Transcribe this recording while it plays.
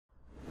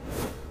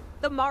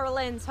The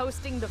Marlins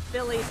hosting the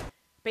Phillies.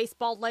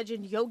 Baseball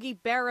legend Yogi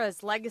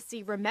Berra's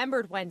legacy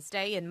remembered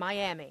Wednesday in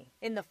Miami.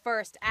 In the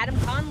first, Adam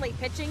Conley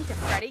pitching to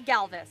Freddie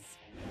Galvis.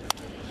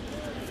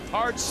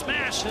 Hard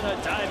smash and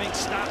a diving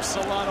stop.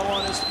 Solano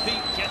on his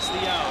feet gets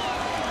the out.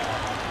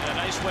 And a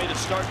nice way to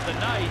start the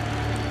night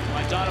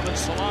by Donovan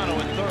Solano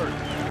at third.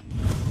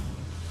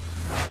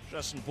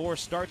 Justin Bour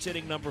starts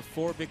hitting number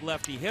 4, big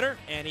lefty hitter,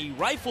 and he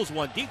rifles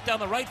one deep down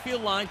the right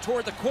field line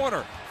toward the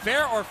corner.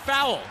 Fair or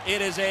foul?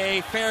 It is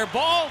a fair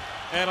ball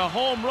and a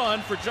home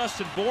run for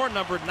Justin Bour,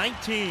 number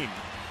 19.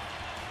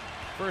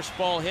 First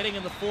ball hitting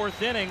in the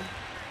 4th inning.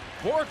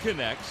 Bour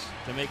connects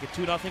to make it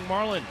 2-0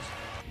 Marlins.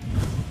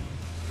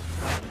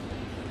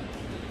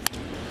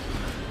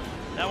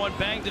 That one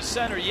banged to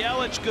center.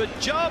 Yelich, good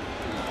jump.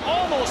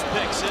 Almost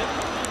picks it.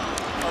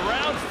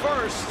 Around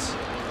first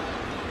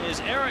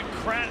is Eric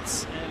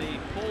Kratz, and he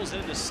pulls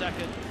into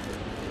second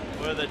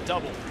with a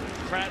double.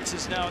 Kratz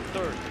is now at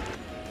third.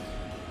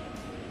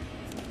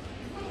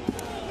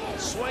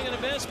 Swing and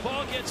a miss.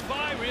 Ball gets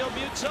by. Real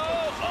Muto.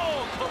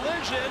 Oh,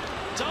 collision.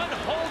 Dunn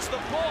holds the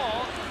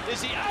ball.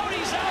 Is he out?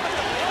 He's out at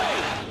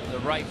the plate. The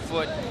right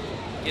foot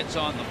gets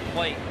on the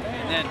plate,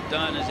 and then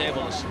Dunn is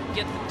able to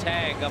get the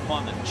tag up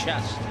on the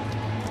chest.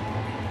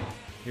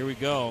 Here we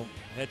go.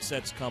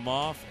 Headsets come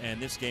off,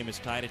 and this game is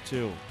tied at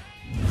 2.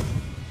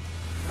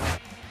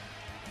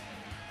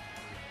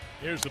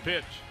 Here's the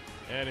pitch,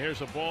 and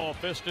here's a ball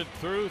fisted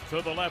through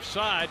to the left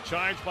side,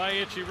 charged by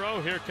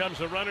Ichiro. Here comes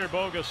the runner,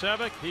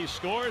 Bogasevic. He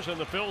scores, and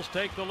the Phils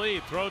take the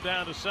lead. Throw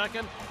down to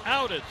second.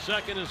 Out at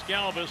second is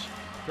Galvis,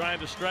 trying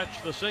to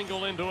stretch the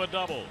single into a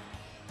double.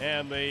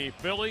 And the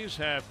Phillies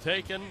have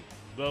taken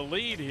the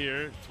lead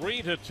here,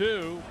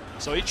 3-2.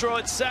 So Ichiro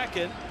at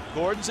second,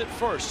 Gordon's at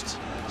first.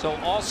 So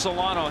all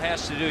Solano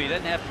has to do, he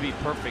doesn't have to be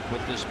perfect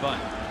with this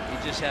bunt.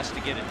 He just has to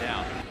get it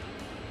down.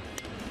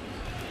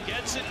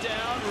 Gets it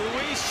down.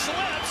 Ruiz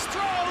slips,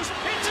 throws.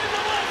 It's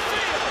into left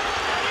field.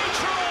 And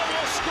Ichiro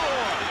will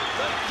score.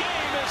 The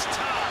game is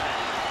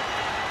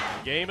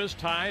tied. Game is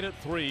tied at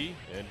 3,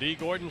 and Dee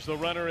Gordon's the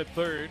runner at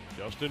third.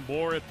 Justin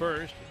Bour at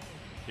first.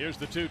 Here's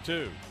the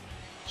 2-2.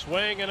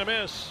 Swing and a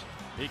miss.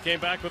 He came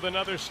back with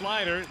another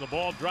slider. The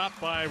ball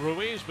dropped by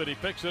Ruiz, but he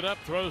picks it up,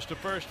 throws to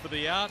first for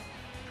the out.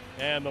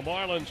 And the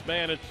Marlins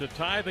manage to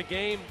tie the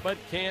game, but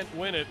can't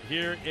win it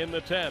here in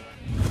the 10th.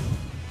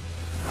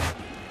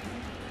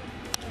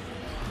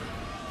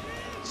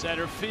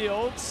 Center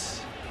field.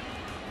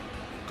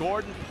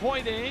 Gordon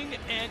pointing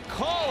and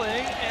calling,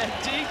 and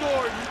Dee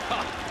Gordon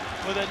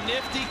with a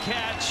nifty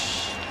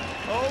catch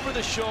over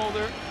the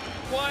shoulder.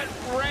 What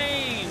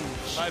range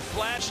by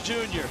Flash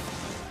Jr.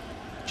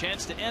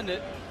 Chance to end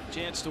it,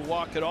 chance to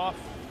walk it off,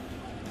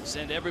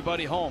 send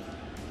everybody home.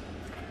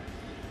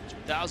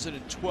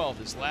 2012,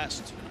 his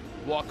last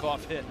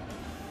walk-off hit.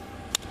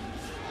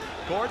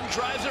 Gordon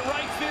drives it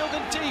right field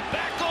and deep.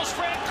 Back goes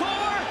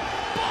Francoeur.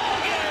 Ball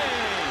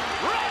game!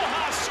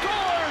 Rojas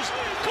scores!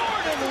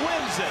 Gordon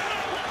wins it.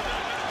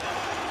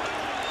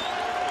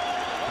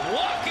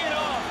 Walk it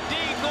off,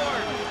 Dee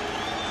Gordon.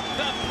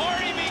 The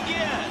party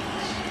begins.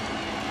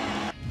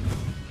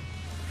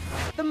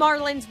 The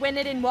Marlins win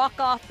it in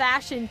walk-off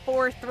fashion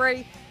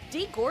 4-3.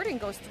 Dee Gordon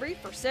goes 3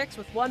 for 6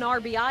 with 1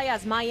 RBI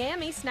as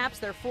Miami snaps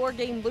their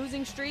 4-game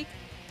losing streak.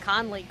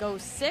 Conley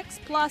goes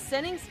 6+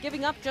 innings,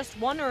 giving up just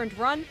 1 earned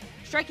run,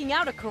 striking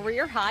out a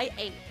career-high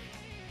 8.